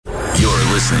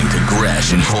listening to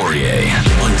Gresh and Fourier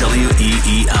on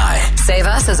WEEI. Save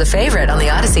us as a favorite on the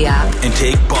Odyssey app. And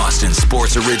take Boston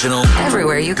Sports Original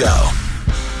everywhere you go.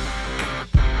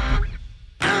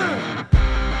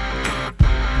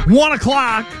 1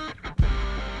 o'clock.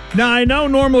 Now, I know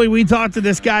normally we talk to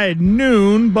this guy at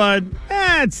noon, but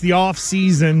it's the off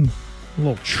season. A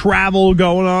little travel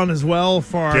going on as well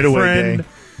for our friend.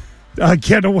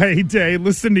 Getaway day.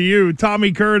 Listen to you,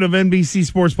 Tommy Curran of NBC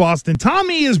Sports Boston.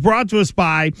 Tommy is brought to us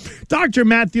by Dr.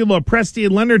 Matthew Lopresti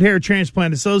and Leonard Hair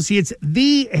Transplant Associates,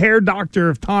 the hair doctor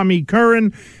of Tommy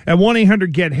Curran at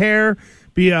 1-800-GET-HAIR.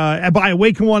 By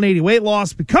Awaken 180 Weight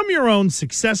Loss. Become your own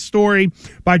success story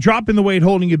by dropping the weight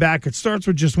holding you back. It starts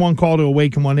with just one call to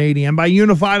Awaken 180. And by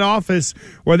Unified Office,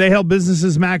 where they help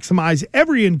businesses maximize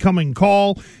every incoming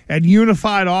call at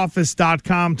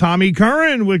unifiedoffice.com. Tommy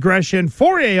Curran with Gresh and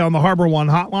Fourier on the Harbor One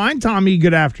Hotline. Tommy,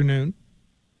 good afternoon.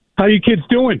 How you kids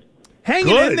doing?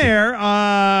 Hanging in there.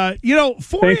 Fourier.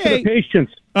 Thanks for the patience.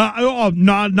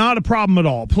 Not a problem at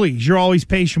all. Please, you're always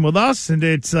patient with us, and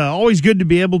it's always good to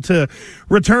be able to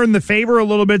return the favor a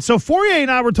little bit. So Fourier and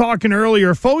I were talking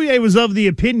earlier. Fourier was of the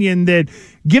opinion that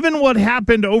given what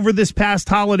happened over this past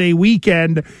holiday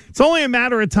weekend, it's only a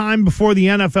matter of time before the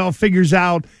NFL figures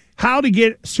out how to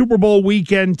get Super Bowl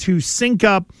weekend to sync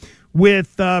up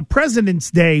with President's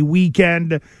Day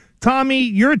weekend. Tommy,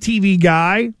 you're a TV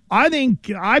guy. I think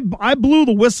I blew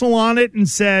the whistle on it and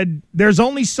said there's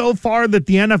only so far that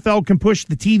the NFL can push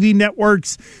the TV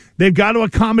networks. They've got to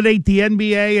accommodate the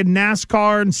NBA and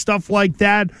NASCAR and stuff like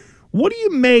that. What do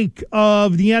you make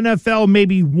of the NFL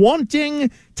maybe wanting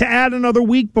to add another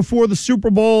week before the Super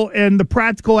Bowl and the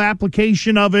practical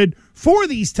application of it for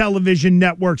these television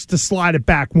networks to slide it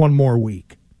back one more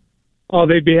week? Oh,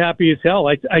 they'd be happy as hell.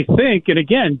 I think, and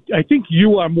again, I think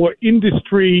you are more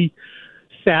industry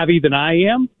savvy than I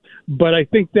am, but I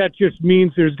think that just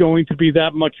means there's going to be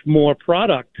that much more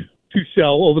product to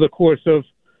sell over the course of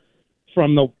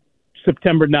from the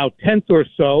September now 10th or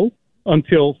so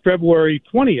until February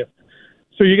 20th.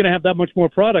 So you're going to have that much more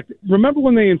product. Remember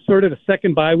when they inserted a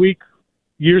second bye week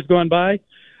years gone by?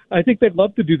 I think they'd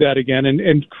love to do that again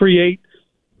and create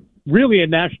really a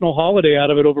national holiday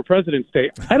out of it over President's Day.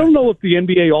 I don't know if the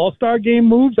NBA All-Star Game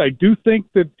moves. I do think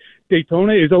that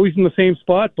Daytona is always in the same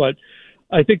spot, but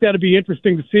I think that'd be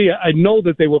interesting to see. I know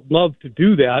that they would love to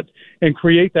do that and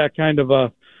create that kind of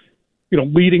a,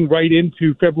 leading right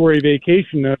into February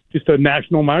vacation, just a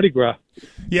national Mardi Gras.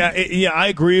 Yeah, I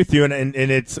agree with you, and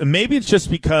maybe it's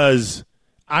just because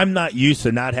I'm not used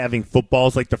to not having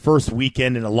footballs like the first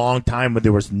weekend in a long time when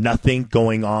there was nothing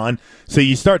going on. So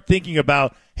you start thinking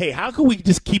about, hey, how can we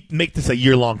just make this a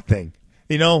year-long thing?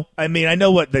 I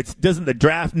know what that's not the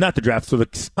draft. So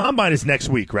the combine is next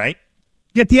week, right?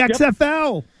 Get the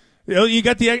XFL. You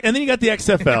got and then you got the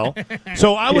XFL.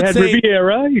 So I would say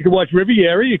Riviera. You could watch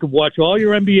Riviera. You could watch all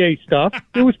your NBA stuff.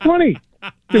 There was plenty.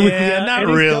 Not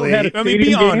really. I mean,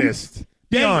 be honest.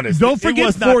 Be honest. Don't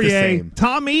forget Fourier.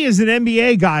 Tommy is an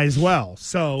NBA guy as well.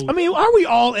 So I mean, are we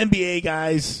all NBA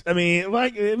guys? I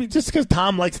mean, just because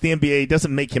Tom likes the NBA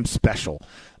doesn't make him special.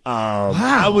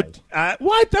 Wow. What? That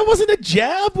wasn't a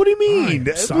jab? What do you mean?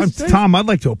 Tom, I'd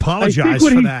like to apologize for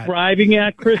that. What he's driving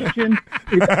at, Christian,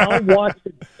 is I'll watch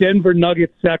the Denver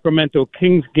Nuggets Sacramento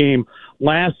Kings game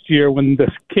last year when the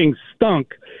Kings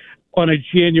stunk on a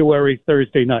January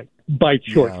Thursday night by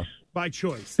choice. Yeah. By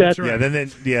choice. That's right.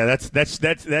 Yeah, that's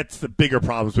the bigger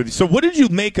problems with you. So what did you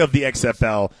make of the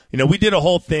XFL? We did a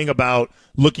whole thing about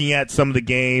looking at some of the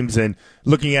games and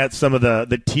looking at some of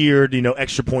the tiered,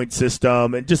 extra point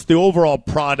system and just the overall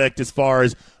product as far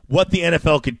as what the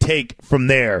NFL could take from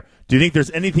there. Do you think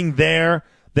there's anything there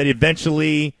that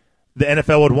eventually the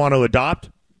NFL would want to adopt?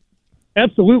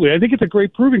 Absolutely. I think it's a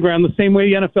great proving ground the same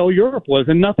way NFL Europe was,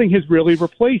 and nothing has really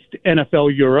replaced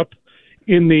NFL Europe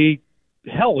in the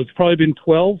it's probably been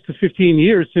 12 to 15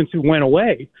 years since it went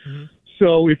away. Mm-hmm.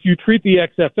 So if you treat the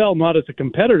XFL not as a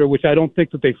competitor, which I don't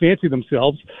think that they fancy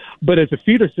themselves, but as a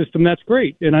feeder system, that's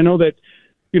great. And I know that,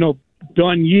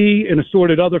 Don Yee and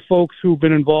assorted other folks who've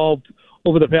been involved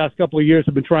over the past couple of years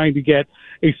have been trying to get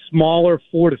a smaller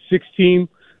 4 to 6 team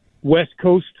West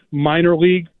Coast minor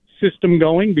league system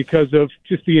going because of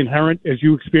just the inherent, as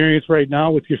you experience right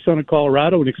now with your son in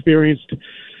Colorado and experienced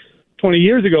 20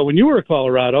 years ago when you were at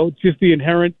Colorado, just the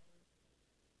inherent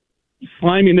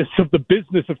sliminess of the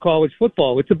business of college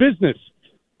football. It's a business.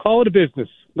 Call it a business.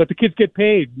 Let the kids get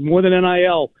paid more than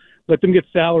NIL. Let them get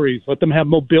salaries. Let them have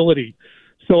mobility.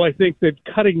 So I think that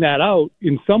cutting that out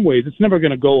in some ways, it's never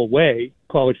going to go away,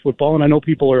 college football, and I know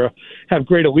people have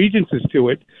great allegiances to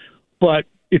it, but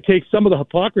it takes some of the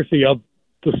hypocrisy of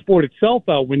the sport itself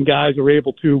out when guys are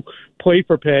able to play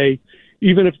for pay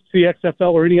even if it's the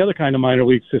XFL or any other kind of minor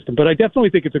league system. But I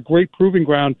definitely think it's a great proving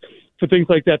ground for things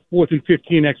like that 4th and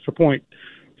 15 extra point,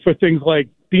 for things like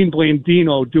Dean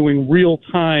Blandino doing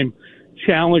real-time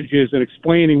challenges and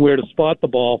explaining where to spot the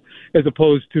ball, as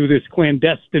opposed to this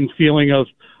clandestine feeling of,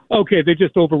 okay, they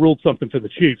just overruled something for the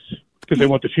Chiefs because they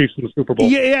want the Chiefs in the Super Bowl.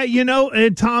 Yeah,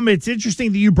 Tom, it's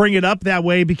interesting that you bring it up that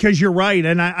way, because you're right.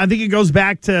 And I think it goes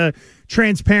back to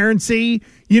transparency.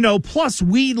 Plus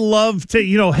we love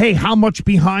to, hey, how much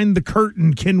behind the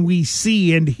curtain can we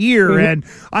see and hear? Mm-hmm. And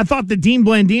I thought the Dean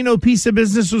Blandino piece of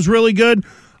business was really good.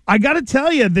 I got to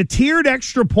tell you, the tiered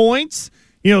extra points,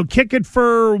 kick it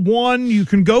for 1, you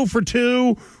can go for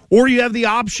 2, or you have the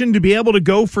option to be able to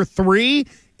go for 3.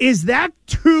 Is that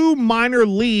too minor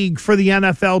league for the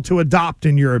NFL to adopt,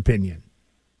 in your opinion?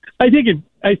 I think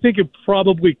it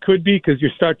probably could be, because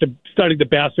you're starting to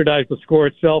bastardize the score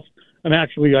itself. I'm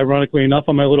actually, ironically enough,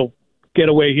 on my little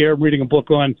getaway here, I'm reading a book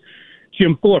on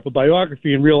Jim Thorpe, a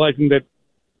biography, and realizing that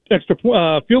extra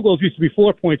field goals used to be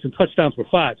 4 points and touchdowns were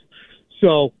 5.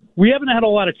 So we haven't had a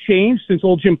lot of change since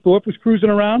old Jim Thorpe was cruising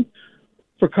around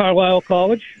for Carlisle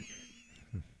College.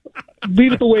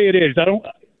 Leave it the way it is. I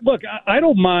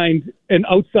don't mind an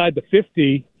outside the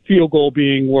 50 field goal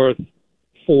being worth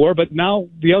 4, but now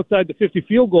the outside the 50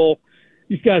 field goal,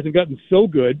 these guys have gotten so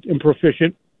good and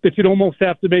proficient that you'd almost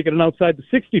have to make it an outside the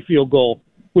 60 field goal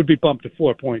would be bumped to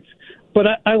 4 points. But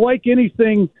I like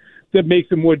anything that makes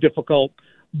it more difficult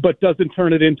but doesn't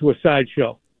turn it into a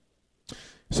sideshow.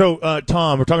 So,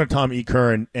 Tom, we're talking to Tom E.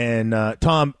 Curran, and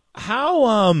Tom,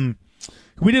 how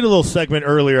we did a little segment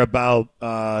earlier about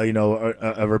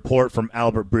a report from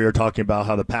Albert Breer talking about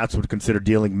how the Pats would consider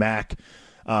dealing Mac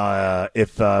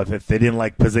if they didn't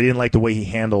like the way he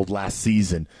handled last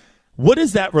season. What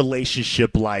is that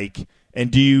relationship like,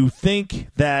 and do you think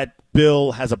that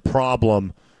Bill has a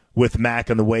problem with Mac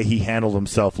and the way he handled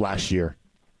himself last year?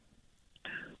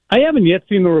 I haven't yet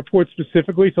seen the report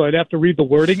specifically, so I'd have to read the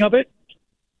wording of it.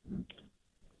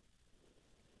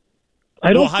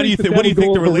 What do you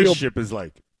think the relationship is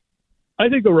like? I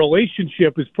think the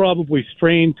relationship is probably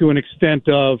strained to an extent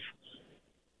of,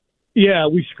 yeah,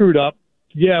 we screwed up.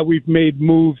 Yeah, we've made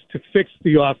moves to fix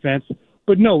the offense.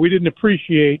 But no, we didn't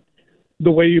appreciate the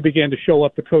way you began to show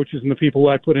up the coaches and the people who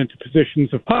I put into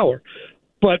positions of power.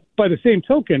 But by the same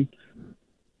token,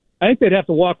 I think they'd have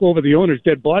to walk over the owner's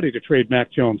dead body to trade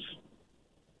Mac Jones.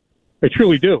 I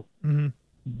truly do. Mm-hmm.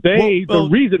 The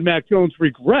reason Mac Jones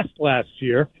regressed last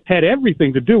year had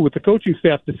everything to do with the coaching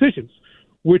staff decisions,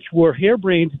 which were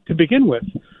harebrained to begin with.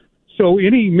 So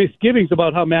any misgivings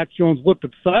about how Mac Jones looked at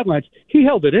the sidelines, he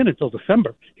held it in until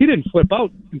December. He didn't flip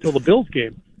out until the Bills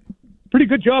game. Pretty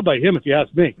good job by him, if you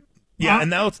ask me. Yeah,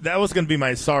 and that was going to be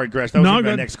my Gresh. That was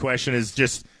my next question. Is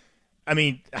just, I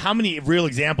mean, how many real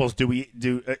examples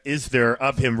is there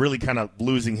of him really kind of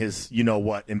losing his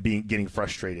and getting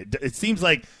frustrated? It seems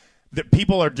like that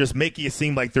people are just making it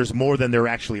seem like there's more than there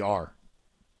actually are.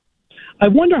 I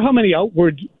wonder how many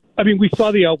outward. I mean, we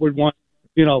saw the outward one.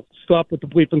 Stop with the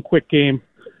bleeping quick game,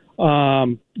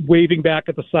 waving back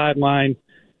at the sideline.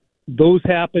 Those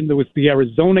happened. There was the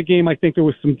Arizona game. I think there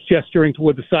was some gesturing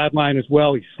toward the sideline as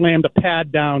well. He slammed a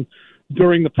pad down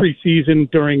during the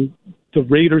preseason, during the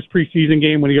Raiders preseason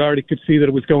game when he already could see that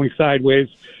it was going sideways.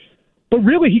 But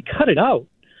really, he cut it out.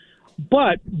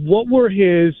 But what were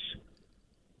his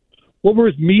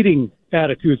meeting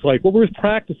attitudes like? What were his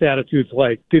practice attitudes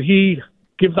like? Did he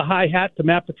give the high hat to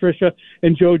Matt Patricia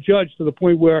and Joe Judge to the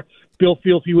point where Bill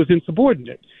feels he was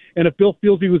insubordinate? And if Bill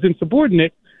feels he was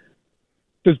insubordinate,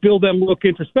 does Bill then look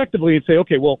introspectively and say,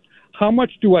 okay, well, how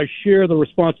much do I share the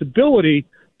responsibility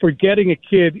for getting a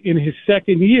kid in his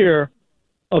second year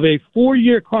of a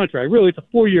 4-year contract? Really, it's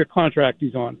a 4-year contract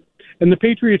he's on. And the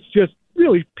Patriots just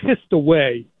really pissed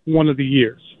away one of the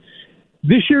years.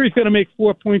 This year he's going to make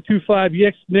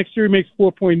 $4.25. Next year he makes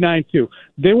 $4.92.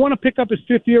 They want to pick up his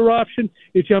 5th-year option.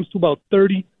 It jumps to about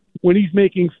 $30 when he's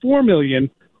making $4 million.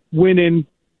 When in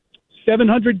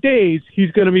 700 days he's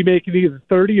going to be making either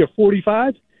 30 or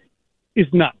 45. Is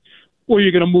nuts. Or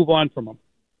you're going to move on from him.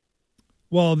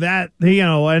 Well, that,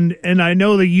 and I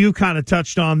know that you kind of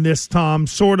touched on this, Tom,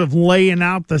 sort of laying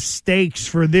out the stakes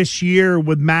for this year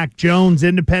with Mac Jones,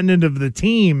 independent of the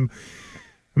team.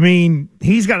 I mean,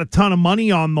 he's got a ton of money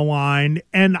on the line,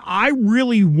 and I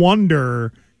really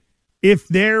wonder if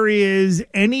there is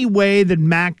any way that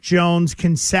Mac Jones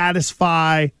can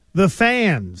satisfy the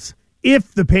fans.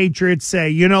 If the Patriots say,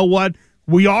 you know what,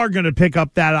 we are going to pick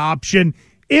up that option.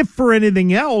 If for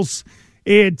anything else,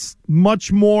 it's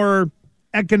much more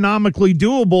economically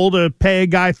doable to pay a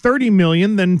guy $30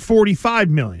 million than $45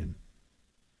 million.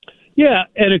 Yeah,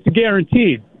 and it's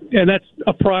guaranteed. and that's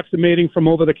approximating from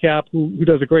Over the Cap, who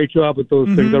does a great job with those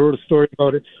things. I wrote a story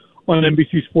about it on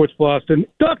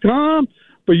NBCSportsBoston.com,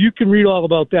 but you can read all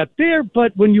about that there.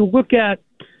 But when you look at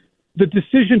the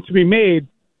decision to be made,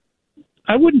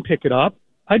 I wouldn't pick it up.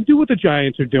 I'd do what the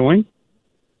Giants are doing.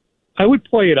 I would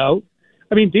play it out.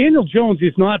 I mean, Daniel Jones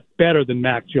is not better than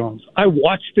Mac Jones. I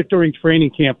watched it during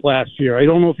training camp last year. I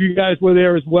don't know if you guys were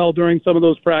there as well during some of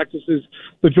those practices,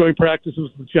 the joint practices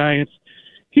with the Giants.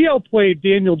 He outplayed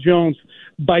Daniel Jones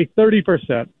by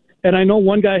 30%. And I know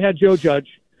one guy had Joe Judge,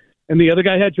 and the other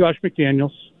guy had Josh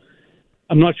McDaniels.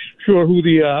 I'm not sure who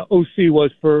the OC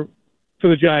was for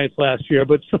the Giants last year,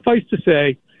 but suffice to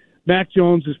say, Mac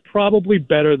Jones is probably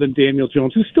better than Daniel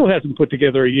Jones, who still hasn't put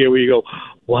together a year where you go,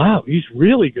 wow, he's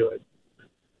really good.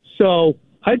 So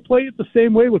I'd play it the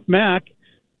same way with Mac,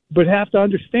 but have to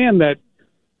understand that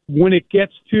when it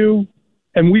gets to,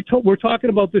 and we're talking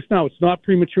about this now, it's not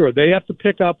premature. They have to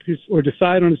pick up or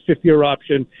decide on his fifth-year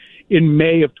option in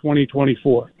May of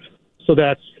 2024. So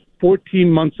that's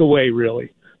 14 months away,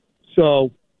 really.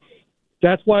 So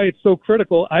that's why it's so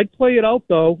critical. I'd play it out,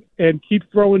 though, and keep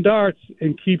throwing darts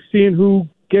and keep seeing who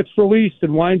gets released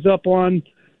and winds up on,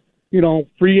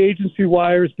 free agency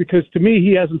wires, because to me,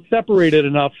 he hasn't separated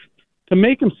enough to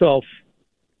make himself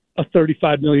a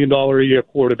 $35 million a year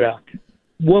quarterback.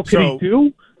 What can he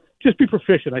do? Just be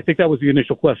proficient. I think that was the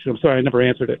initial question. I'm sorry, I never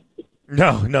answered it.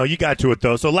 No, you got to it,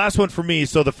 though. So last one for me.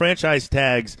 So the franchise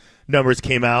tags numbers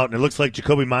came out, and it looks like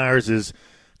Jacoby Myers is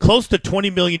close to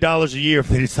 $20 million a year if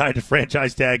they decide to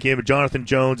franchise tag him. And Jonathan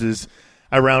Jones is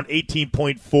around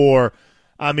 18.4.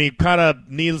 I mean, kind of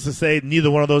needless to say,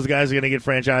 neither one of those guys are going to get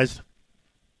franchised.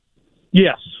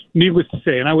 Yes, needless to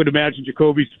say. And I would imagine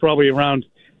Jacoby's probably around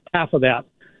half of that.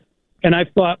 And I've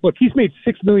thought, look, he's made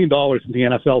 $6 million in the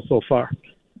NFL so far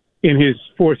in his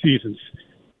 4 seasons.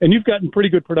 And you've gotten pretty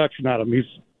good production out of him. He's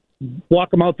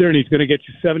walk him out there and he's going to get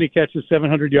you 70 catches,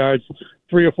 700 yards,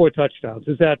 3 or 4 touchdowns.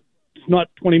 Is that not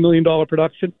 $20 million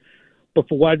production? But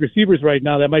for wide receivers right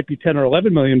now, that might be $10 or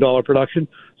 $11 million production.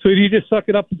 So you just suck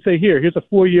it up and say, here's a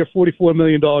 4-year, $44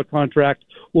 million contract.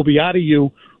 We'll be out of you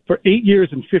for 8 years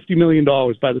and $50 million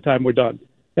by the time we're done.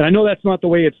 And I know that's not the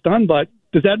way it's done, but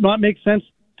does that not make sense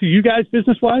to you guys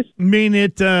business-wise? I mean,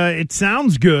 it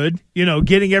sounds good,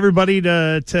 getting everybody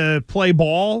to play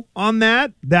ball on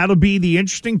that. That'll be the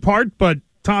interesting part, but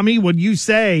Tommy, what you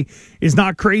say is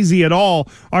not crazy at all.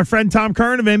 Our friend Tom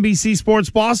Curran of NBC Sports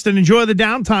Boston. Enjoy the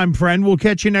downtime, friend. We'll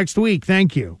catch you next week.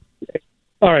 Thank you.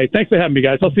 All right. Thanks for having me,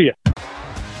 guys. I'll see you.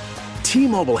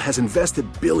 T-Mobile has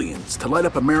invested billions to light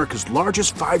up America's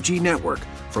largest 5G network,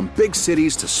 from big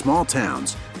cities to small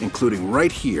towns, including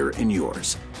right here in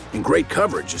yours. And great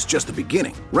coverage is just the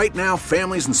beginning. Right now,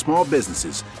 families and small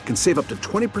businesses can save up to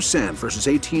 20% versus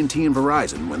AT&T and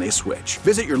Verizon when they switch.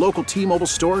 Visit your local T-Mobile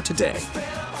store today.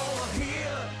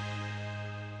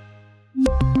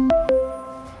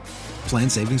 Plan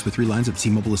savings with 3 lines of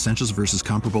T-Mobile Essentials versus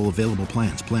comparable available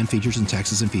plans. Plan features and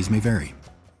taxes and fees may vary.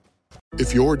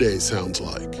 If your day sounds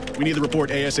like, we need the report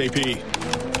ASAP,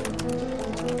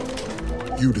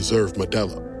 you deserve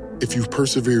Modelo. If you've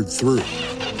persevered through,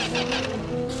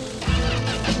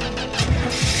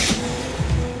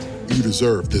 you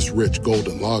deserve this rich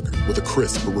golden lager with a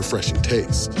crisp but refreshing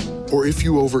taste. Or if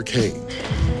you overcame. 2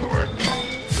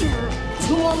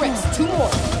 more reps, 2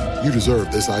 more. You deserve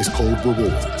this ice-cold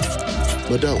reward.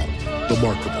 Modelo, the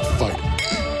Remarkable Fighter.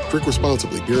 Drink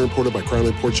responsibly. Beer imported by Crown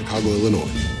Imports, Chicago,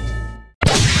 Illinois.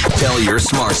 Tell your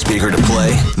smart speaker to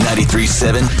play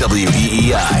 93.7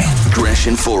 WEEI. Gresh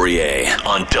and Fourier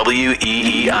on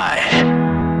WEEI.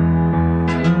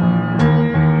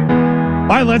 All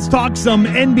right, let's talk some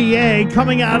NBA.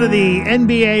 Coming out of the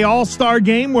NBA All-Star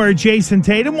Game where Jason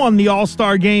Tatum won the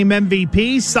All-Star Game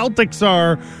MVP. Celtics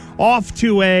are off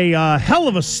to a hell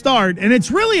of a start, and it's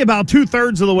really about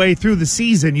 2/3 of the way through the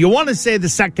season. You want to say the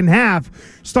second half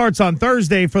starts on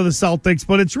Thursday for the Celtics,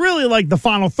 but it's really like the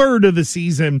final third of the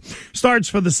season starts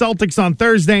for the Celtics on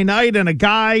Thursday night, and a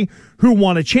guy who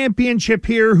won a championship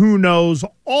here, who knows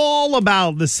all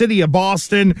about the city of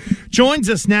Boston,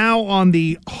 joins us now on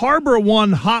the Harbor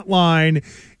One hotline.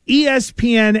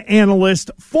 ESPN analyst,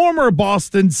 former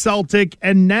Boston Celtic,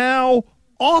 and now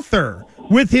author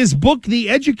with his book, The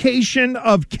Education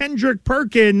of Kendrick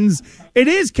Perkins. It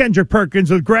is Kendrick Perkins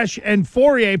with Gresh and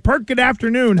Fourier. Perk, good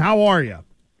afternoon. How are you?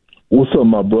 What's up,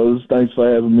 my brothers? Thanks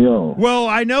for having me on. Well,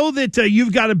 I know that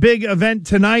you've got a big event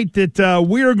tonight that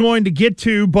we're going to get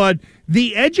to, but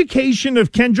The Education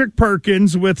of Kendrick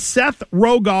Perkins with Seth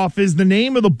Rogoff is the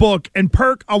name of the book. And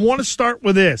Perk, I want to start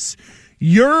with this.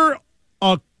 You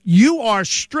are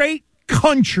straight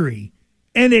country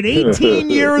And at 18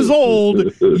 years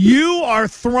old, you are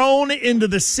thrown into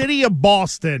the city of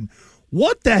Boston.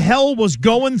 What the hell was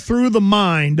going through the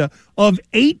mind of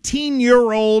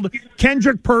 18-year-old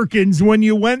Kendrick Perkins when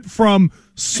you went from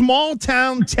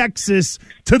small-town Texas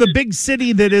to the big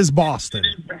city that is Boston?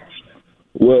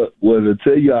 Well, to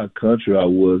tell you how country I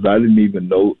was, I didn't even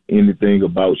know anything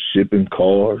about shipping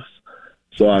cars.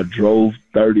 So I drove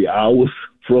 30 hours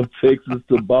from Texas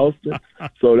to Boston.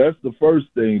 So that's the first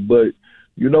thing. But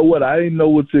you know what? I didn't know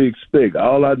what to expect.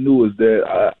 All I knew is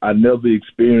that I never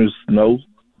experienced snow.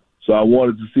 So I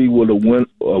wanted to see what a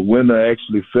winter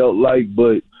actually felt like.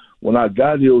 But when I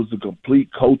got here, it was a complete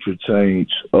culture change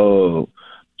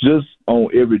just on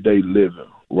everyday living,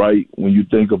 right? When you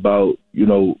think about,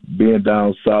 being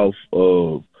down south,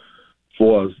 for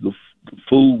us, the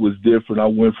food was different. I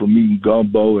went from eating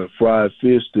gumbo and fried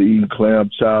fish to eating clam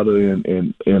chowder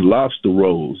and lobster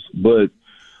rolls. But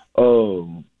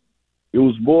it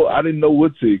was more, I didn't know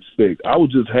what to expect. I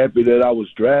was just happy that I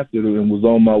was drafted and was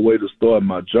on my way to start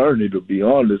my journey, to be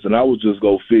honest. And I was just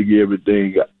going to figure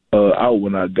everything out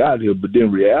when I got here. But then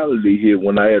reality hit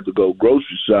when I had to go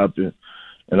grocery shopping.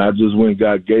 And I just went and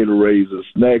got Gatorades and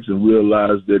snacks and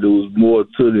realized that there was more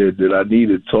to that I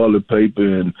needed toilet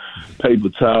paper and paper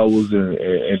towels and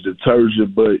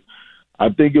detergent. But I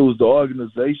think it was the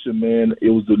organization, man.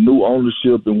 It was the new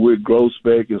ownership and Wick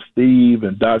Grossbeck and Steve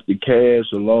and Dr.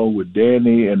 Cash along with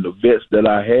Danny and the vets that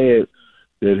I had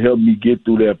that helped me get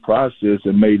through that process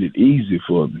and made it easy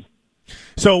for me.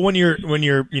 So when you're in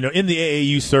the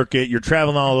AAU circuit, you're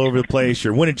traveling all over the place,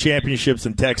 you're winning championships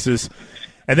in Texas,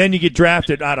 and then you get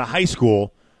drafted out of high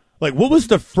school. Like, what was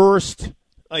the first,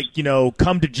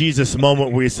 come to Jesus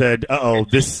moment where you said, "Uh-oh,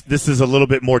 this is a little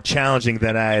bit more challenging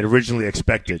than I had originally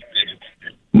expected"?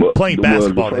 Playing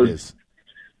basketball, that is.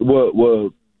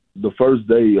 Well, the first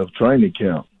day of training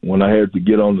camp, when I had to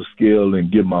get on the scale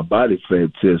and get my body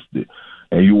fat tested,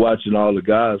 and you watching all the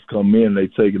guys come in, they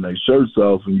taking their shirts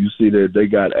off, and you see that they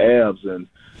got abs and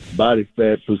body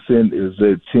fat percent is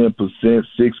at 10%,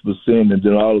 6%, and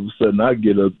then all of a sudden I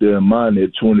get up there and mine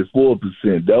at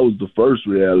 24%. That was the first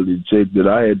reality check that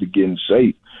I had to get in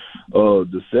shape.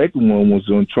 The second one was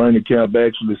when training camp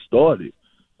actually started.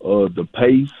 The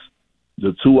pace,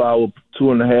 the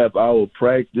 2.5 hour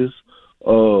practice,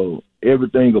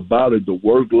 everything about it, the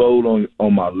workload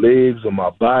on my legs and my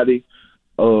body.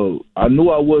 I knew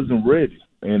I wasn't ready,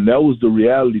 and that was the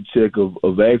reality check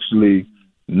of actually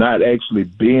not actually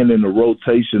being in the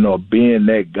rotation or being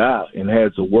that guy, and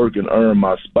had to work and earn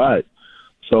my spot.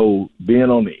 So being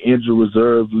on the injury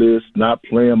reserve list, not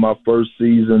playing my first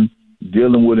season,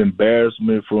 dealing with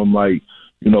embarrassment from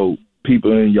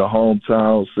people in your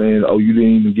hometown saying, "Oh, you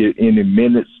didn't even get any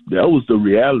minutes." That was the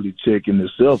reality check in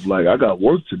itself. Like, I got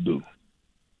work to do.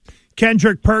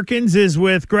 Kendrick Perkins is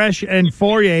with Gresh and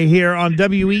Fauria here on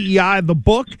WEEI. The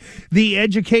book, The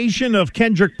Education of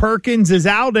Kendrick Perkins, is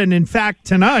out, and in fact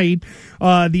tonight,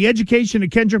 The Education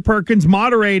of Kendrick Perkins,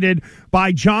 moderated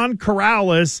by John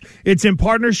Corrales. It's in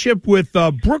partnership with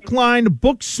Brookline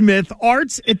Booksmith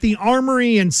Arts at the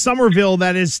Armory in Somerville.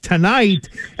 That is tonight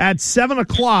at 7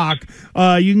 o'clock.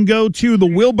 You can go to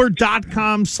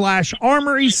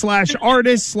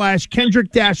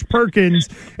thewilbur.com/armorey/artist/Kendrick-Perkins,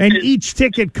 and each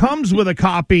ticket comes with a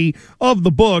copy of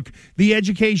the book, The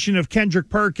Education of Kendrick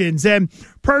Perkins. And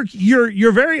Perk,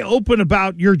 you're very open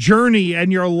about your journey and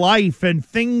your life and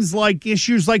things like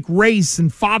issues like race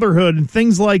and fatherhood and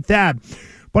things like that.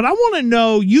 But I want to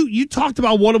know, you talked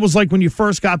about what it was like when you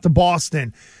first got to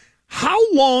Boston. How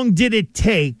long did it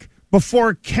take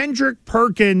before Kendrick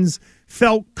Perkins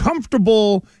felt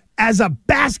comfortable as a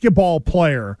basketball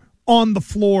player on the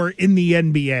floor in the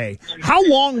NBA? How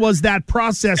long was that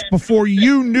process before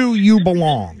you knew you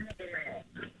belonged?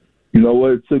 You know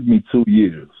what? It took me 2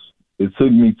 years. It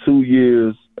took me 2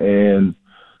 years, and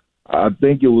I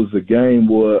think it was a game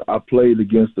where I played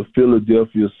against the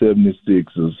Philadelphia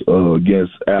 76ers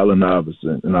against Allen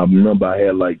Iverson, and I remember I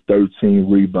had like 13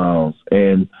 rebounds,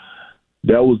 and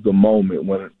that was the moment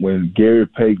when Gary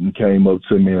Payton came up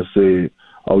to me and said,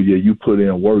 "Oh, yeah, you put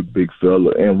in work, big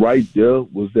fella." And right there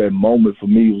was that moment for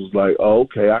me. It was like, oh,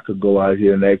 okay, I could go out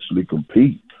here and actually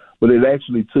compete. But it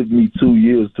actually took me 2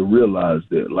 years to realize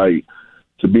that, like,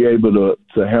 to be able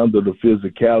to handle the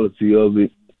physicality of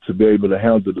it, to be able to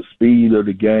handle the speed of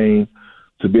the game,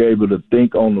 to be able to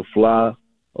think on the fly,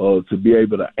 to be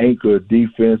able to anchor a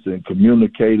defense and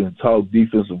communicate and talk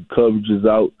defensive coverages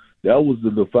out. That was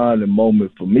the defining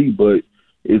moment for me, but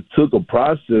it took a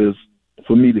process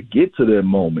for me to get to that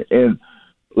moment. And,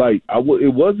 like,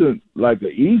 it wasn't like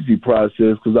an easy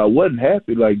process because I wasn't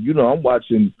happy. Like, I'm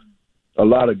watching a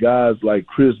lot of guys like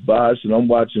Chris Bosh, and I'm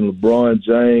watching LeBron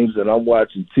James, and I'm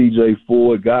watching TJ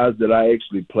Ford, guys that I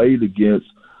actually played against.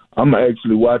 I'm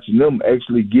actually watching them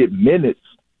actually get minutes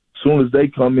as soon as they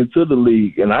come into the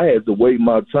league. And I had to wait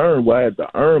my turn, I had to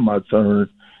earn my turn.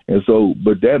 And so,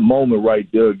 but that moment right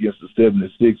there against the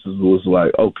 76ers was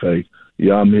like, okay,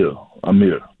 yeah, I'm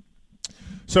here.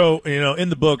 So, in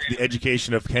the book, The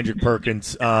Education of Kendrick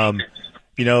Perkins,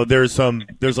 there's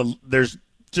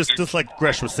just like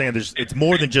Gresh was saying, it's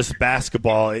more than just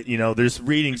basketball. There's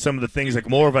reading some of the things, like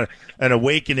more of an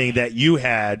awakening that you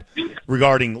had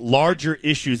regarding larger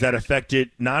issues that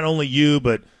affected not only you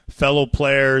but fellow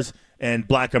players and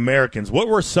Black Americans. What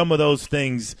were some of those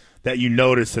things that you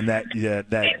noticed and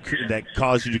that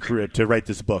caused you to write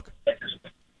this book?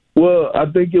 Well, I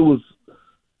think it was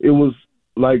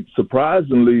like,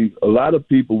 surprisingly, a lot of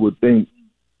people would think,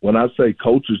 when I say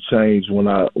culture change, when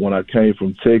I came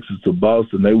from Texas to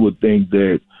Boston, they would think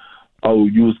that, oh,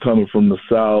 you was coming from the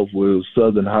South with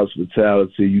Southern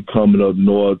hospitality, you coming up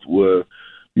north where,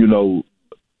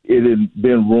 it had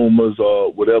been rumors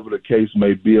or whatever the case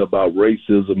may be about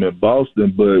racism in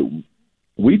Boston, but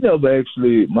we never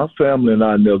actually, my family and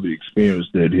I never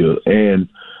experienced that here. And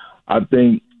I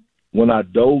think when I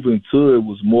dove into it,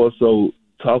 was more so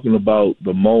talking about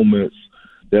the moments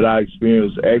that I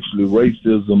experienced actually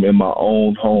racism in my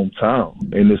own hometown,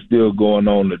 and it's still going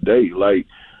on today. Like,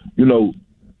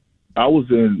 I was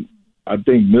in, I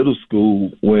think, middle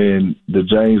school when the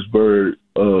James Byrd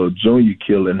Jr.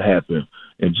 killing happened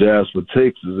in Jasper,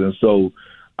 Texas, and so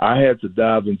I had to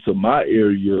dive into my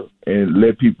area and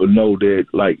let people know that,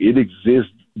 like, it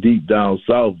exists deep down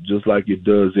south, just like it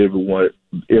does everywhere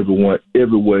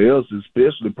else,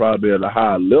 especially probably at a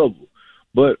higher level.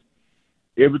 But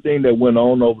everything that went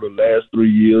on over the last 3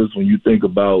 years, when you think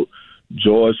about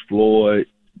George Floyd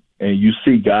and you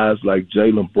see guys like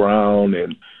Jaylen Brown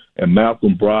and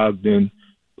Malcolm Brogdon,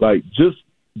 like, just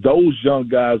those young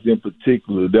guys in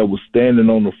particular that were standing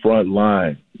on the front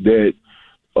line, that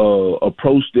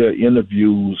approached their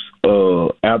interviews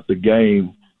after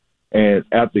games and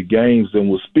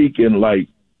was speaking like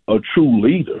a true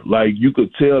leader. Like, you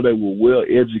could tell they were well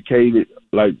educated,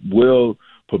 like well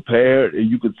prepared, and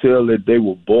you could tell that they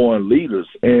were born leaders.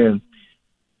 And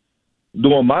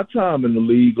during my time in the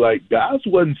league, like, guys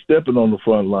wasn't stepping on the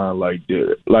front line like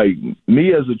that. Like,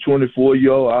 me as a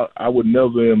 24-year-old, I would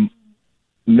never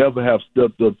have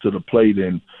stepped up to the plate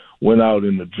and went out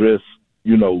and addressed,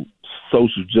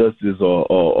 social justice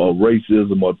or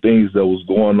racism or things that was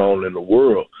going on in the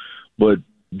world. But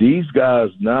these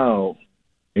guys now,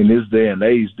 in this day and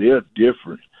age, they're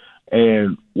different.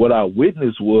 And what I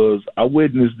witnessed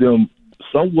them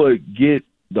somewhat get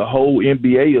the whole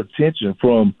NBA attention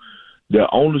from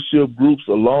their ownership groups,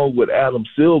 along with Adam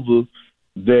Silver,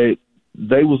 that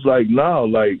they was like, no,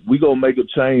 like, we gonna make a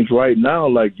change right now.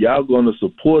 Like, y'all gonna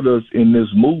support us in this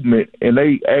movement. And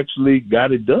they actually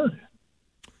got it done.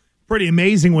 Pretty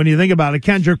amazing when you think about it.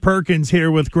 Kendrick Perkins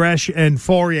here with Gresh and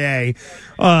Fauria.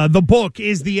 The book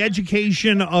is The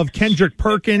Education of Kendrick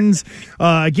Perkins.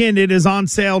 Again, it is on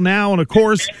sale now. And, of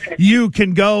course, you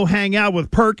can go hang out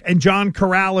with Perk and John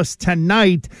Corrales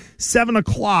tonight, 7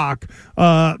 o'clock.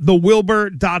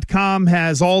 TheWilbur.com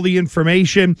has all the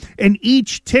information. And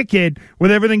each ticket,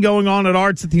 with everything going on at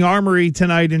Arts at the Armory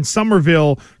tonight in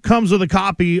Somerville, comes with a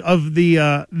copy of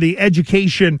the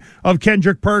Education of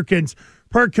Kendrick Perkins.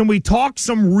 Perk, can we talk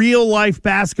some real-life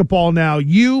basketball now?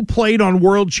 You played on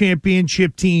world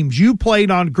championship teams. You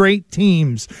played on great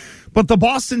teams. But the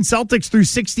Boston Celtics, through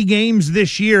 60 games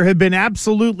this year, have been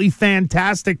absolutely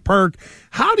fantastic, Perk.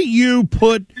 How do you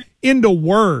put into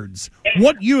words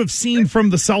what you have seen from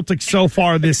the Celtics so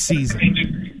far this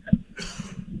season?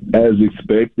 As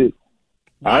expected.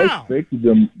 Wow. I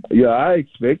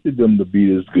expected them to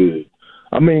be this good.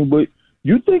 I mean, but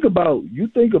you think about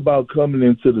coming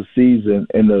into the season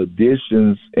and the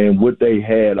additions and what they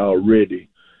had already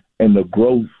and the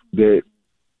growth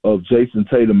of Jason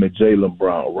Tatum and Jaylen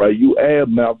Brown, right? You add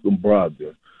Malcolm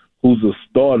Brogdon, who's a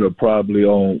starter probably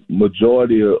on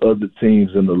majority of other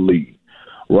teams in the league,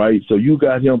 right? So you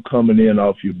got him coming in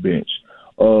off your bench.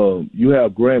 You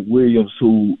have Grant Williams,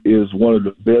 who is one of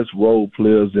the best role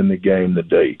players in the game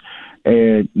today.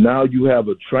 And now you have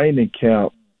a training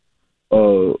camp.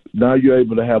 Now you're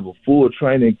able to have a full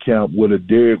training camp with a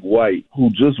Derek White, who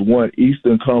just won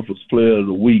Eastern Conference Player of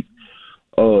the Week,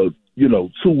 2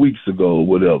 weeks ago or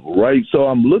whatever, right? So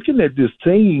I'm looking at this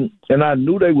team, and I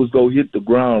knew they was going to hit the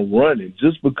ground running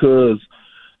just because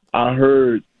I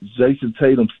heard Jason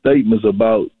Tatum's statements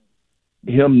about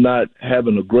him not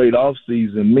having a great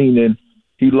offseason, meaning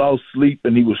he lost sleep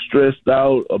and he was stressed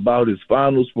out about his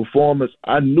finals performance,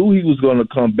 I knew he was going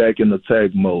to come back in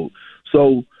attack mode.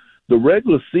 So the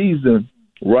regular season,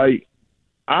 right,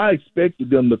 I expected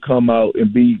them to come out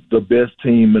and be the best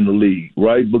team in the league,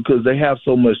 right, because they have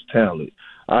so much talent.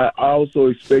 I also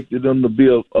expected them to be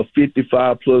a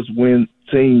 55-plus win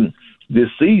team this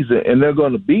season, and they're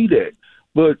going to be that.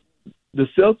 But the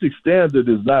Celtics standard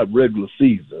is not regular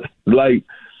season. Like,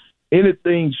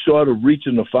 anything short of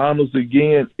reaching the finals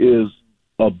again is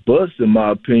a bust, in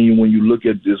my opinion, when you look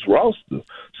at this roster.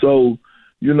 So,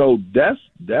 you know, that's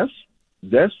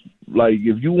like,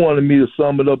 if you wanted me to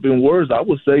sum it up in words, I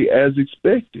would say as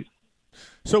expected.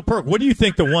 So, Perk, what do you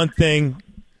think the one thing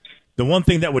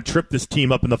that would trip this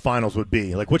team up in the finals would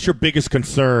be? Like, what's your biggest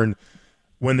concern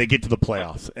when they get to the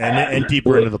playoffs and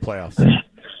deeper into the playoffs?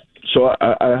 So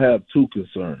I have two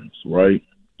concerns, right?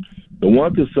 The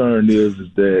one concern is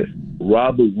that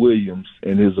Robert Williams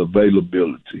and his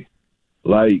availability.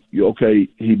 Like, okay,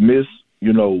 he missed,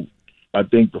 you know, I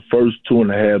think the first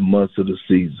 2.5 months of the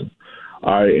season.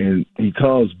 All right, and he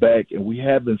comes back, and we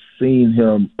haven't seen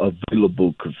him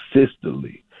available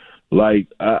consistently. Like,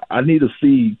 I need to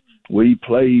see where he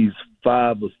plays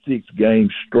 5 or 6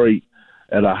 games straight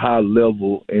at a high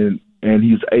level, and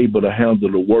he's able to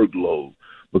handle the workload.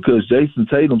 Because Jason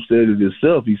Tatum said it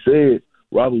himself. He said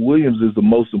Robert Williams is the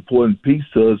most important piece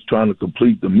to us trying to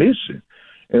complete the mission.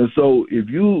 And so if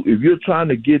you're trying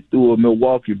to get through a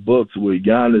Milwaukee Bucks with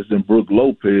Giannis and Brook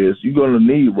Lopez, you're going to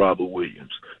need Robert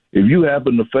Williams. If you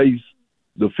happen to face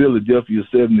the Philadelphia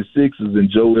 76ers and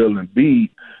Joel Embiid,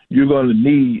 you're going to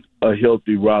need a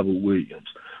healthy Robert Williams.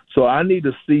 So I need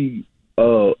to see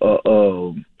a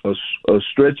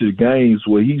stretch of games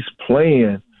where he's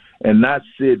playing and not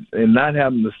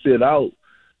having to sit out,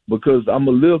 because I'm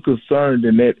a little concerned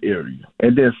in that area.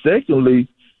 And then secondly,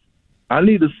 I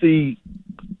need to see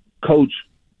Coach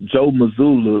Joe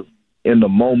Mazzulla in the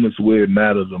moments where it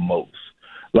matters the most.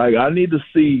 Like, I need to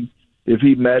see if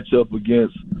he match up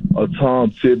against a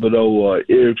Tom Thibodeau or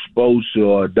Eric Spoelstra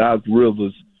or Doc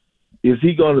Rivers, is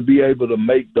he going to be able to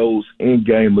make those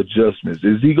in-game adjustments?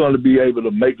 Is he going to be able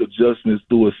to make adjustments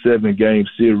through a 7-game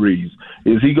series?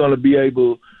 Is he going to be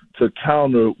able to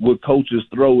counter what coaches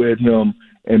throw at him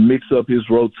and mix up his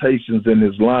rotations and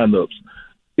his lineups?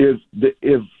 If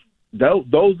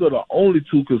those are the only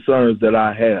two concerns that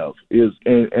I have,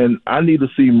 and I need to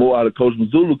see more out of Coach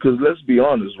Mazzulla, because let's be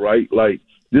honest, right? Like,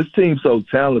 this team's so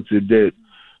talented that,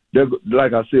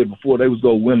 like I said before, they was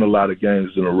going to win a lot of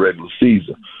games in a regular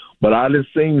season. But I done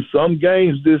seen some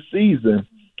games this season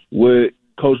where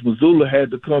Coach Mazzulla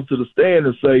had to come to the stand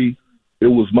and say, it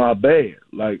was my bad.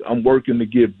 Like, I'm working to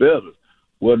get better.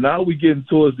 Well, now we're getting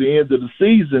towards the end of the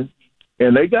season,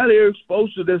 and they got Eric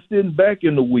Spoelstra that's sitting back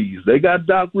in the weeds. They got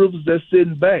Doc Rivers that's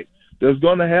sitting back. That's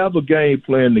going to have a game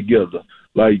plan together.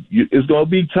 Like, it's going to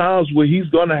be times where he's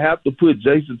going to have to put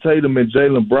Jason Tatum and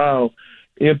Jaylen Brown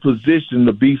in position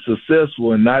to be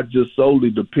successful and not just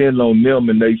solely depend on them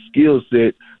and their skill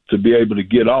set to be able to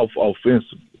get off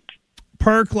offensively.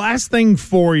 Perk, last thing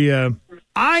for you.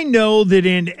 I know that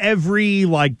in every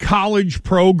college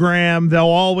program, they'll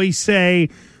always say,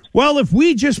 well, if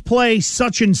we just play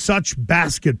such and such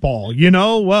basketball, in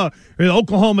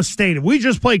Oklahoma State, if we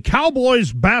just play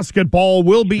Cowboys basketball,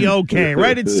 we'll be okay,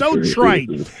 right? It's so trite.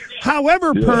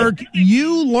 However, Perk,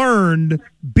 you learned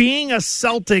being a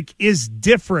Celtic is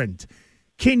different.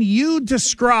 Can you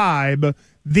describe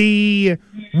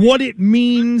what it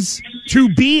means to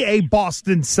be a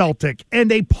Boston Celtic and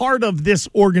a part of this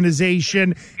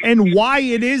organization, and why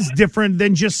it is different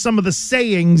than just some of the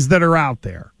sayings that are out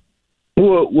there?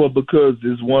 Well, because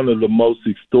it's one of the most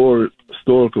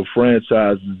historical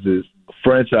franchise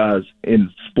in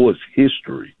sports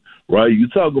history, right? You're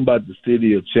talking about the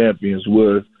city of champions,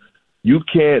 where you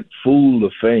can't fool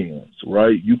the fans,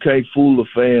 right? You can't fool the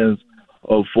fans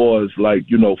as far as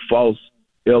false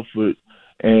effort,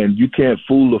 and you can't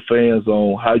fool the fans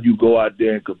on how you go out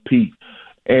there and compete.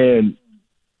 And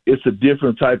it's a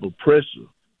different type of pressure.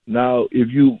 Now, if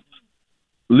you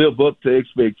live up to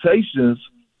expectations,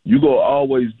 you're going to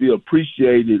always be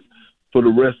appreciated for the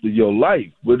rest of your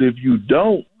life. But if you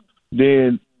don't,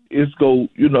 then it's going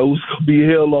to be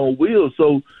hell on wheels.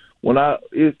 So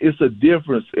it's a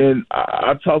difference. And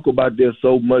I talk about that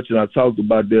so much, and I talked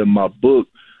about that in my book.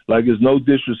 Like, it's no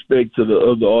disrespect to the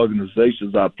other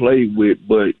organizations I played with,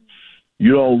 but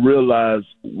you don't realize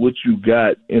what you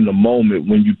got in the moment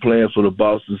when you're playing for the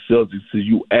Boston Celtics till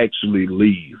you actually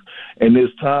leave. And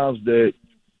there's times that,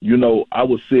 I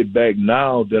would sit back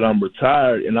now that I'm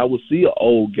retired, and I would see an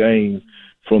old game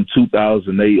from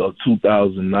 2008 or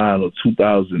 2009 or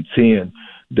 2010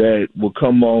 that will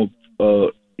come on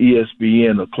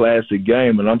ESPN a classic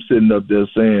game, and I'm sitting up there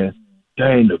saying,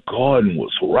 dang, the Garden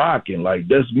was rocking. Like,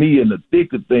 that's me in the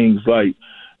thick of things. Like,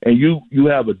 and you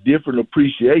have a different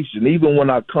appreciation. Even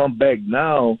when I come back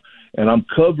now and I'm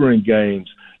covering games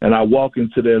and I walk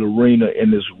into that arena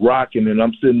and it's rocking, and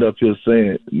I'm sitting up here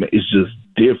saying, it's just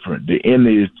different. The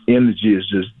energy is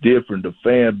just different. The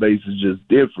fan base is just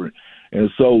different. And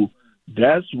so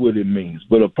that's what it means.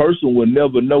 But a person will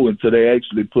never know until they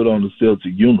actually put on the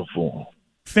Celtic uniform.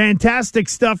 Fantastic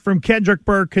stuff from Kendrick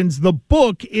Perkins. The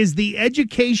book is The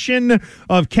Education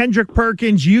of Kendrick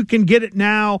Perkins. You can get it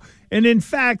now. And in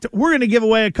fact, we're going to give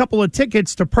away a couple of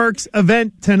tickets to Perk's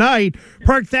event tonight.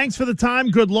 Perk, thanks for the time.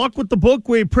 Good luck with the book.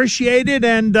 We appreciate it.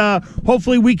 And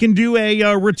hopefully we can do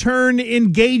a return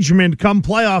engagement come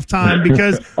playoff time,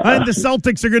 because I think the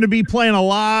Celtics are going to be playing a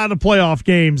lot of playoff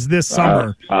games this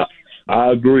summer.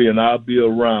 I agree, and I'll be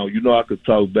around. You know I could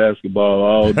talk basketball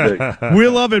all day. We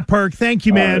love it, Perk. Thank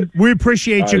you, man. Right. We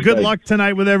appreciate you. Good luck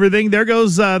tonight with everything. There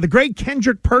goes the great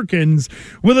Kendrick Perkins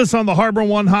with us on the Harbor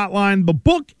One Hotline. The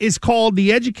book is called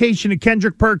The Education of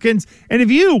Kendrick Perkins. And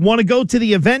if you want to go to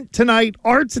the event tonight,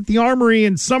 Arts at the Armory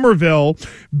in Somerville,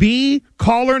 be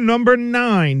caller number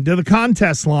 9 to the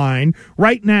contest line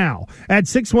right now at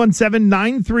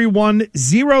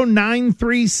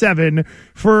 617-931-0937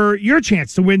 for your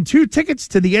chance to win 2 tickets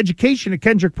to The Education of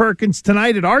Kendrick Perkins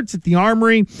tonight at Arts at the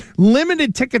Armory.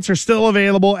 Limited tickets are still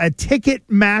available at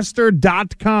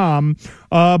Ticketmaster.com.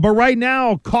 But right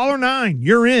now, caller 9,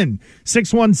 you're in.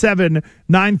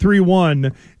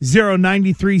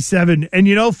 617-931-0937. And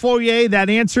you know, Foyer, that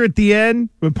answer at the end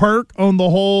with Perk on the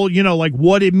whole, you know, like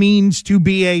what it means to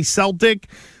be a Celtic.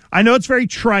 I know it's very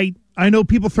trite. I know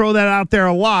people throw that out there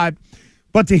a lot.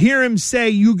 But to hear him say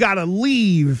you got to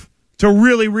leave to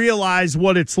really realize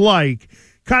what it's like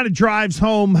kind of drives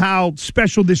home how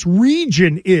special this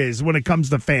region is when it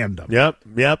comes to fandom. Yep.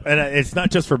 And it's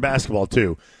not just for basketball,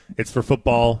 too. It's for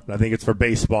football. I think it's for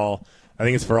baseball. I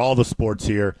think it's for all the sports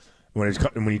here. When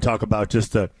you talk about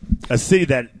just a city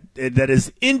that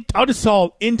is into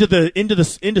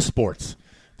sports.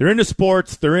 They're into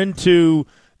sports. They're into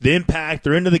the impact.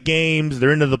 They're into the games.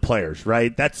 They're into the players.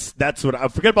 Right. That's what I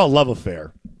forget about love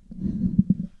affair.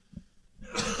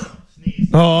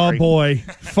 Oh, boy.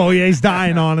 Foyer's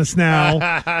dying on us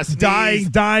now.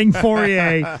 dying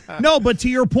Fourier. No, but to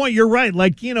your point, you're right.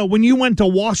 Like, you know, when you went to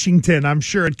Washington, I'm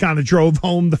sure it kind of drove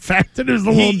home the fact that it was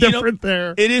a little different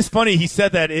there. It is funny. He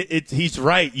said that. He's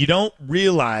right. You don't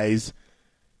realize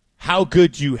how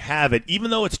good you have it,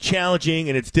 even though it's challenging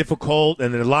and it's difficult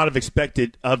and there's a lot of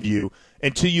expected of you,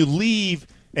 until you leave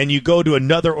and you go to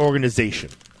another organization.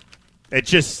 It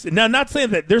just – now, not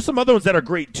saying that there's some other ones that are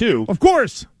great too. Of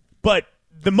course. But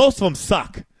the most of them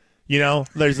suck. You know,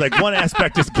 there's like one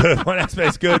aspect is good, one aspect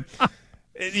is good.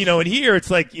 You know, and here it's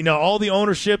like, you know, all the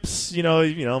ownerships, you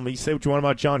say what you want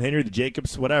about John Henry, the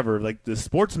Jacobs, whatever. Like, the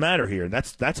sports matter here. And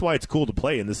that's why it's cool to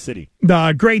play in this city.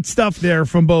 Great stuff there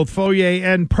from both Foyer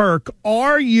and Perk.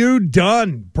 Are you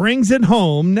done? Brings it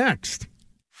home next.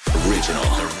 Original.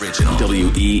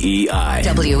 WEEI.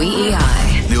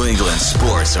 New England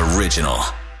Sports Original.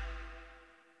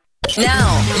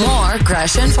 Now, more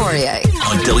Gresh and Fourier.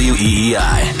 On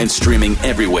WEEI and streaming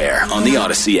everywhere on the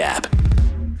Odyssey app.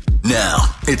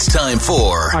 Now, it's time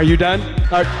for... Are you done?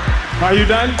 Are you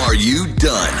done? Are you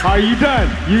done? Are you done?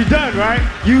 You done, right?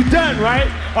 You done, right?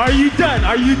 Are you done?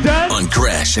 Are you done? On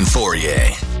Gresh and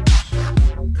Fourier.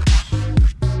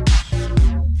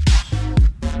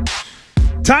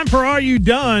 Time for Are You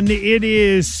Done? It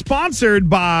is sponsored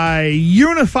by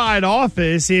Unified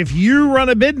Office. If you run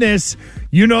a business,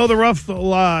 you know the rough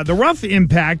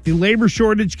impact the labor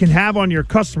shortage can have on your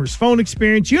customers' phone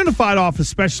experience. Unified Office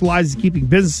specializes in keeping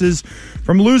businesses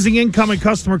from losing incoming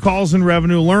customer calls and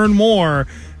revenue. Learn more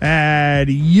at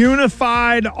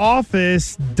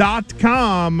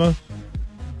unifiedoffice.com.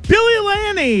 Billy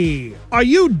Lanny, are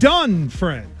you done,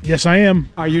 friend? Yes, I am.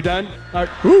 Are you done? Are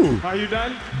you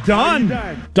done? Done.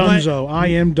 Dunzo. I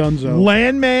am Dunzo.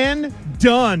 Landman,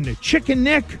 done. Chicken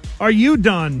Nick, are you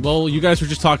done? Well, you guys were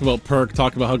just talking about Perk,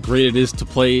 talking about how great it is to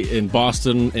play in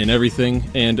Boston and everything.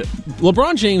 And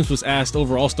LeBron James was asked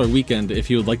over All-Star Weekend if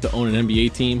he would like to own an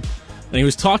NBA team. And he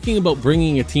was talking about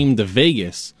bringing a team to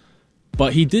Vegas.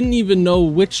 But he didn't even know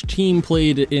which team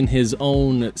played in his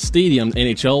own stadium,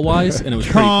 NHL-wise, and it was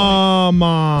pretty funny. Come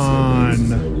on.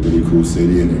 It's a really cool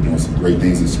city, and they're doing some great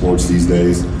things in sports these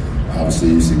days. Obviously,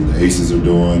 you see what the Aces are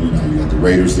doing. You got the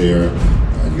Raiders there.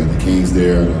 You got the Kings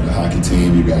there, the hockey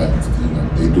team.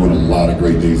 They're doing a lot of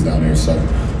great things down there. So,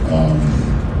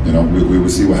 we will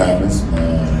see what happens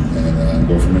and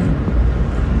go from there.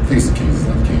 I think it's the Kings. It's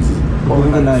not the Kings.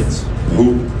 Golden Knights.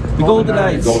 Who? The Golden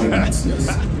Knights. Golden Knights, yes.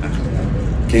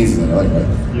 Kings in LA,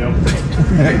 right? Yep.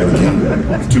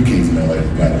 There's 2 Kings in LA.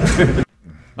 Got it.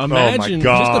 Imagine,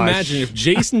 just imagine if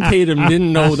Jason Tatum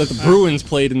didn't know that the Bruins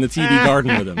played in the TD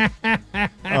Garden with him.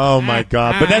 Oh, my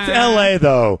God. But that's L.A.,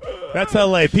 though. That's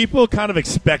L.A. People kind of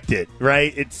expect it,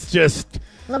 right? It's just,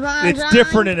 it's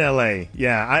different in L.A.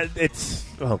 Yeah,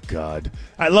 oh, God.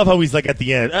 I love how he's like at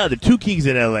the end, the 2 Kings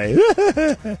in L.A.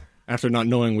 After not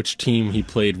knowing which team he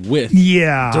played with.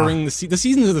 Yeah. During the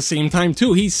seasons at the same time,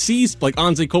 too. He sees, like,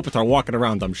 Anze Kopitar walking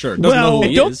around, I'm sure. Doesn't know who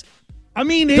he is. I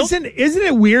mean, isn't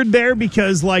it weird there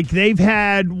because like they've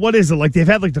had they've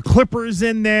had like the Clippers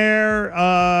in there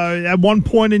at one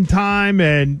point in time,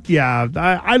 and yeah,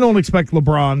 I don't expect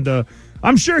LeBron to.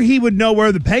 I'm sure he would know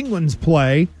where the Penguins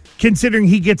play, considering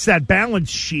he gets that balance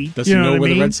sheet. Does he know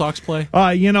where the Red Sox play?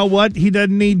 You know what? He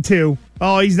doesn't need to.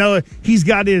 Oh, he's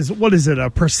got his, what is it, a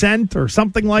percent or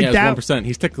something like that? 1%.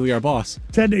 He's technically our boss.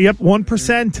 Yep,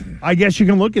 1%. I guess you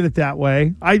can look at it that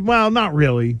way. Well, not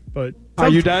really, but. Are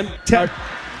you done?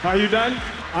 Are you done?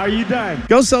 Are you done?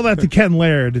 Go sell that to Ken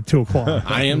Laird at 2 o'clock.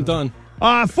 I am done.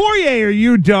 Fourier, are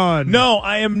you done? No,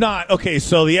 I am not. Okay,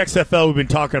 so the XFL, we've been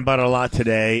talking about it a lot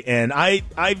today, and I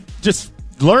just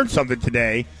learned something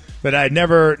today that I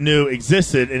never knew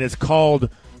existed, and it's called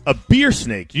a beer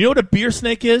snake. Do you know what a beer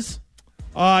snake is?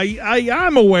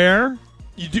 I'm aware.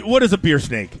 What is a beer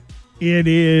snake? It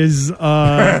is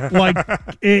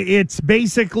it's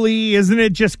basically, isn't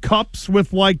it just cups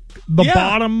with like the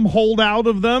bottom hold out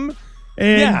of them?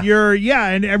 And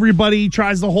and everybody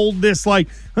tries to hold this. Like,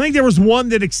 I think there was one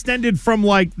that extended from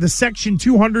like the section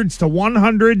 200s to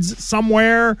 100s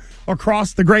somewhere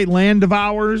across the great land of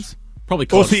ours. Probably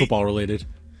college football related.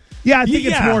 Yeah, I think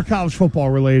it's more college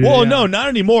football related. Well, no, not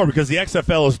anymore because the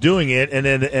XFL is doing it, and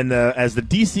then as the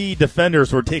DC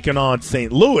Defenders were taking on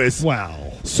St. Louis,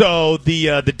 wow. So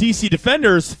the DC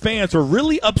Defenders fans were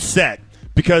really upset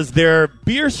because their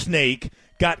beer snake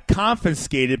got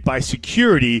confiscated by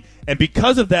security, and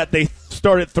because of that, they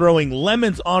started throwing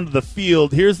lemons onto the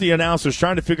field. Here's the announcers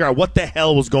trying to figure out what the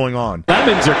hell was going on.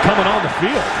 Lemons are coming on the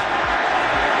field.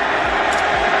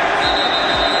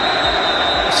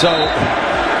 So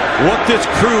what this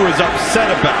crew is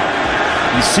upset about,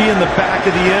 you see in the back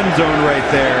of the end zone right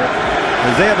there,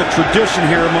 is they have a tradition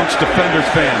here amongst Defenders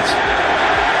fans.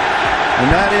 And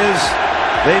that is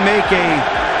they make a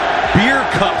beer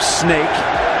cup snake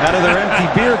out of their empty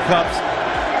beer cups.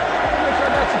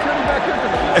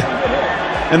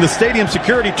 And the stadium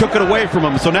security took it away from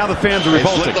them, so now the fans are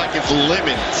revolting. It looks like it's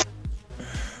lemons.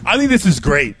 I think this is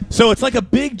great. So it's like a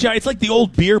big giant, it's like the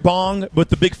old beer bong with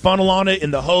the big funnel on it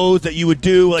and the hose that you would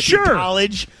do like in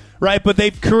college, right? But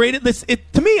they've created this.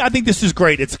 To me, I think this is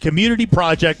great. It's a community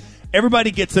project. Everybody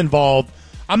gets involved.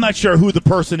 I'm not sure who the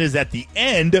person is at the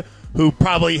end who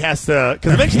probably has to,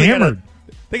 because eventually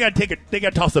they got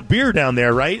to toss a beer down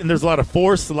there, right? And there's a lot of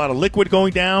force, a lot of liquid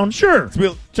going down. Sure. It's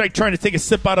like trying to take a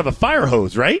sip out of a fire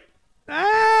hose, right?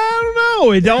 I don't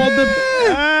know. It all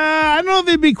I don't know if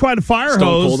it'd be quite a fire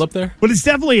hose. Cold up there? But it's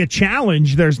definitely a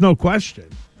challenge. There's no question.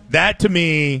 That, to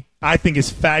me, I think is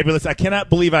fabulous. I cannot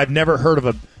believe I've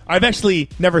actually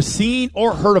never seen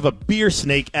or heard of a beer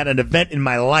snake at an event in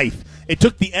my life. It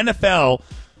took the NFL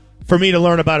for me to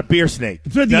learn about a beer snake.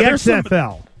 It's the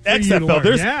XFL.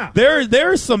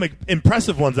 There's some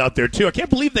impressive ones out there too. I can't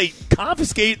believe they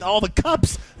confiscate all the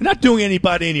cups. They're not doing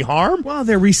anybody any harm. Well,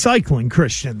 they're recycling,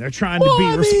 Christian. They're trying to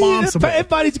be responsible.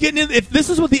 Everybody's getting in. If this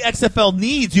is what the XFL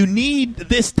needs, you need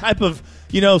this type of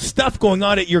stuff going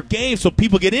on at your game so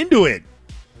people get into it.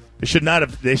 They should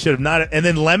have not. And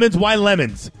then lemons. Why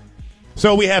lemons?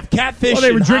 So we have catfish. Well,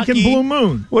 they were and drinking hockey. Blue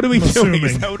Moon. What are we doing?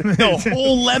 No,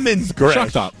 whole lemons.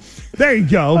 Shut up. There you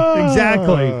go.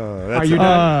 Exactly. Are you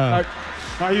done?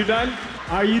 Are you done?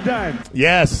 Are you done?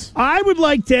 Yes. I would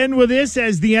like to end with this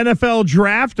as the NFL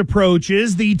draft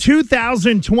approaches. The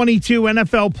 2022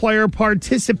 NFL player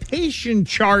participation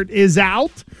chart is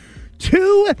out.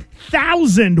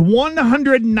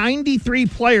 2,193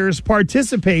 players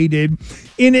participated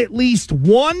in at least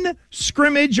one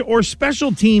scrimmage or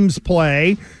special teams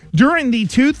play during the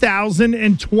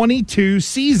 2022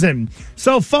 season.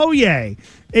 So, Fourier,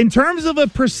 in terms of a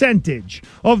percentage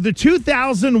of the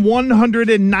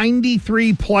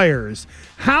 2,193 players,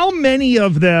 how many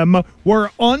of them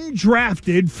were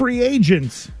undrafted free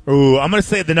agents? Ooh, I'm going to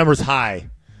say the number's high.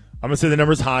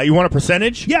 You want a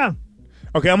percentage? Yeah.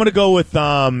 Okay, I'm going to go with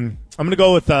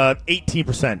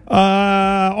 18%.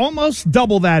 Almost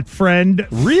double that, friend.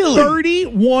 Really?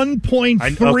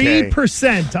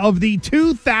 31.3% of the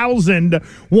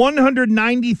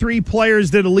 2,193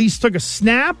 players that at least took a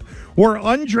snap were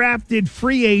undrafted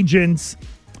free agents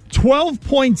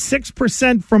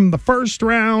 12.6% from the first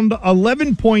round,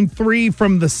 11.3%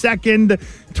 from the second,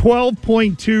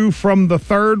 12.2% from the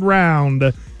third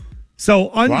round. So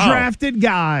undrafted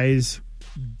guys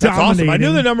That's dominating. awesome. I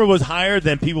knew the number was higher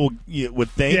than people would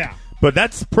think. Yeah. But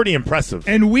that's pretty impressive.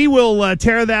 And we will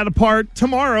tear that apart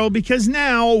tomorrow because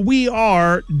now we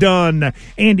are done.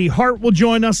 Andy Hart will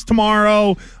join us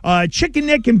tomorrow. Chicken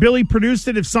Nick and Billy produced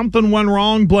it. If something went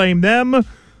wrong, blame them.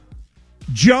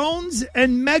 Jones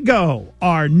and Mego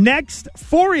are next.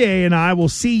 Fourier and I will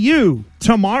see you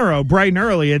tomorrow, bright and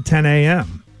early at 10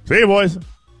 a.m. See you, boys.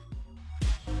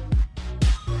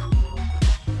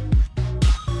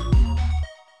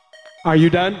 Are you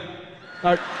done?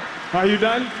 Are you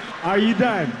done? Are you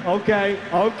done? Okay.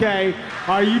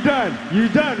 Are you done? You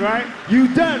done, right?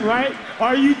 You done, right?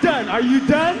 Are you done? Are you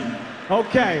done?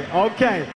 Okay.